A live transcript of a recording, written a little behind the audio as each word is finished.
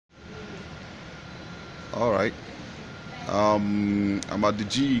All right. I'm at the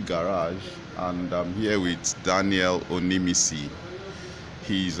GE garage, and I'm here with Daniel Onimisi.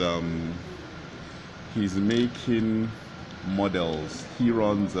 He's he's making models. He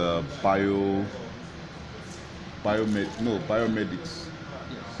runs Biomedixx,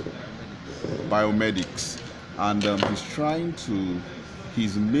 Biomedixx, and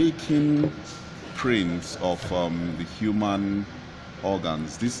he's making prints of the human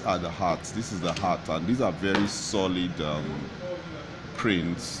organs. These are the hearts. This is the heart, and these are very solid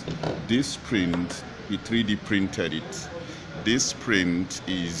prints. This print, he 3D printed it. This print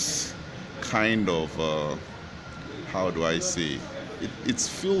is kind of how do I say? It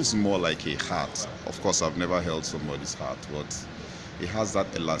feels more like a heart. Of course, I've never held somebody's heart, but it has that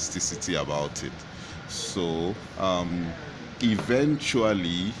elasticity about it. So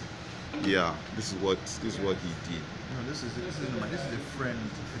eventually, yeah, this is what he did. No, this is a friend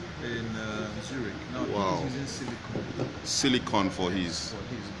in Zurich. Now Wow. he's using silicone. Silicone for his.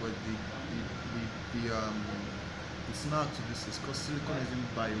 But the snag to this is because silicone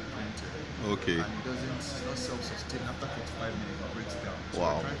isn't bioprinted. Okay. And it's not self-sustained. After 45 minutes, it breaks down. So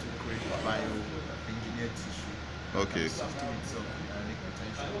Wow. we're trying to create bio-engineered tissue. Okay. That sustain itself with ionic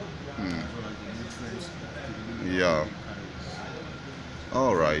potential, Hmm. as well as the nutrients. Yeah.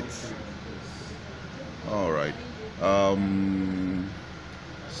 All right. All right.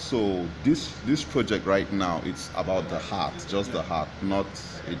 So this project right now, it's about the heart, just the heart, not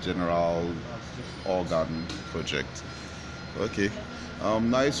a general organ project. Okay.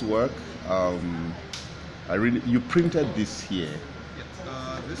 Nice work. You printed this here. Yes.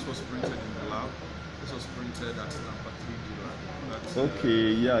 This was printed in the lab. This was printed at Stamper 3D lab.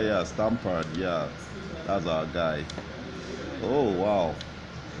 Okay. Yeah. Stampered. Yeah. That's our guy. Oh wow.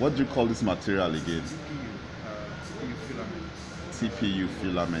 What do you call this material again? TPU filament. TPU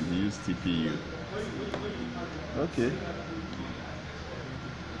filament. He used TPU. Okay.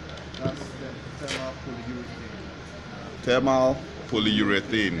 That's the thermal polyurethane. Thermal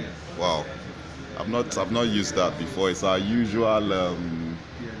polyurethane. Wow. I've not used that before. It's our usual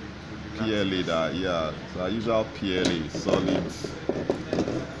PLA that, yeah. It's our usual PLA solid.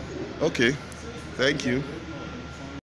 Okay. Thank you.